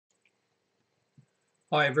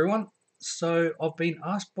Hi everyone. So I've been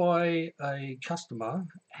asked by a customer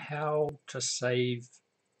how to save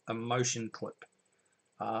a motion clip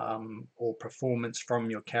or performance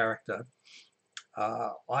from your character.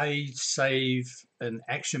 I save an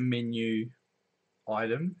action menu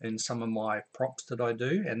item in some of my props that I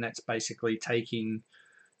do, and that's basically taking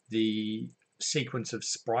the sequence of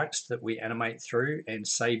sprites that we animate through and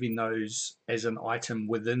saving those as an item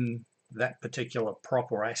within that particular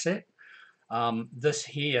prop or asset. This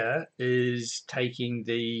here is taking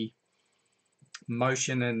the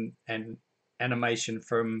motion and animation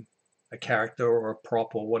from a character or a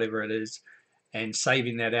prop or whatever it is and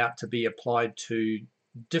saving that out to be applied to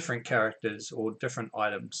different characters or different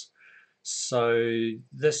items. So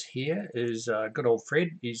this here is good old Fred.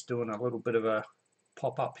 He's doing a little bit of a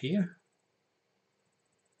pop up here,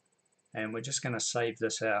 and we're just going to save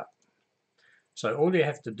this out. So all you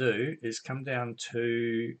have to do is come down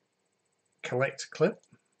to collect clip,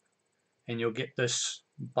 and you'll get this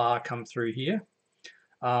bar come through here.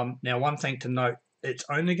 Now, one thing to note, it's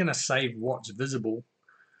only going to save what's visible.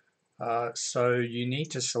 So you need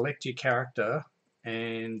to select your character,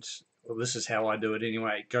 and well, this is how I do it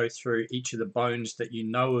anyway. Go through each of the bones that you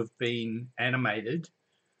know have been animated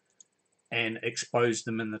and expose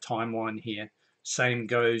them in the timeline here. Same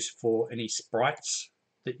goes for any sprites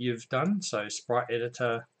that you've done. So sprite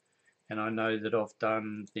editor, and I know that I've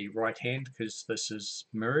done the right hand because this is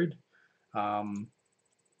mirrored.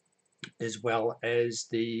 As well as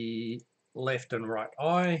the left and right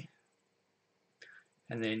eye,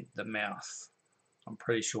 and then the mouth. I'm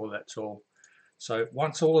pretty sure that's all. So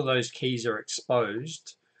once all of those keys are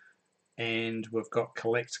exposed and we've got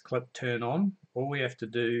collect clip turn on, all we have to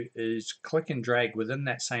do is click and drag within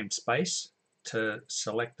that same space to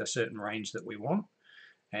select a certain range that we want,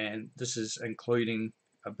 and this is including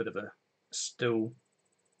a bit of a still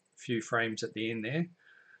few frames at the end there.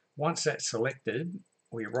 Once that's selected,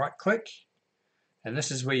 we right click, and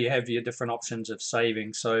this is where you have your different options of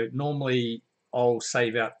saving. So normally I'll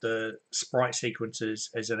save out the sprite sequences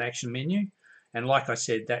as an action menu, and like I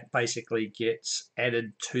said, that basically gets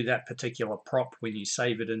added to that particular prop when you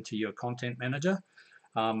save it into your content manager.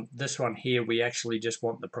 This one here, we actually just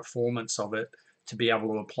want the performance of it to be able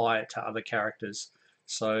to apply it to other characters.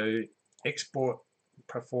 So export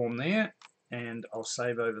perform there, and I'll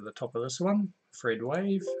save over the top of this one, Fred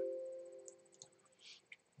Wave.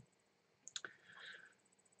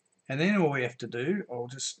 And then all we have to do, I'll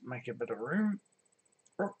just make a bit of room,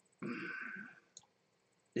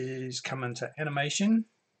 is come into animation,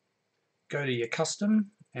 go to your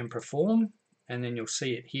custom and perform, and then you'll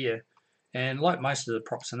see it here. And like most of the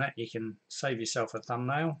props in that, you can save yourself a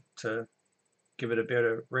thumbnail to give it a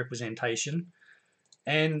better representation.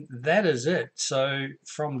 And that is it. So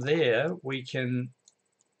from there, we can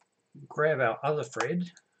grab our other Fred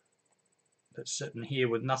that's sitting here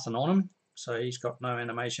with nothing on him. So he's got no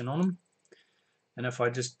animation on him. And if I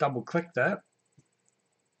just double click that,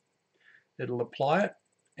 it'll apply it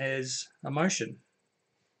as a motion.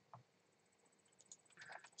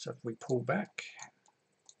 So if we pull back,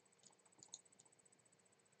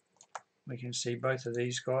 we can see both of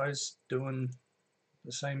these guys doing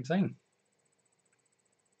the same thing.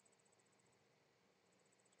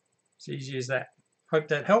 It's easy as that. Hope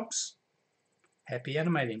that helps. Happy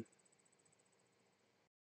animating.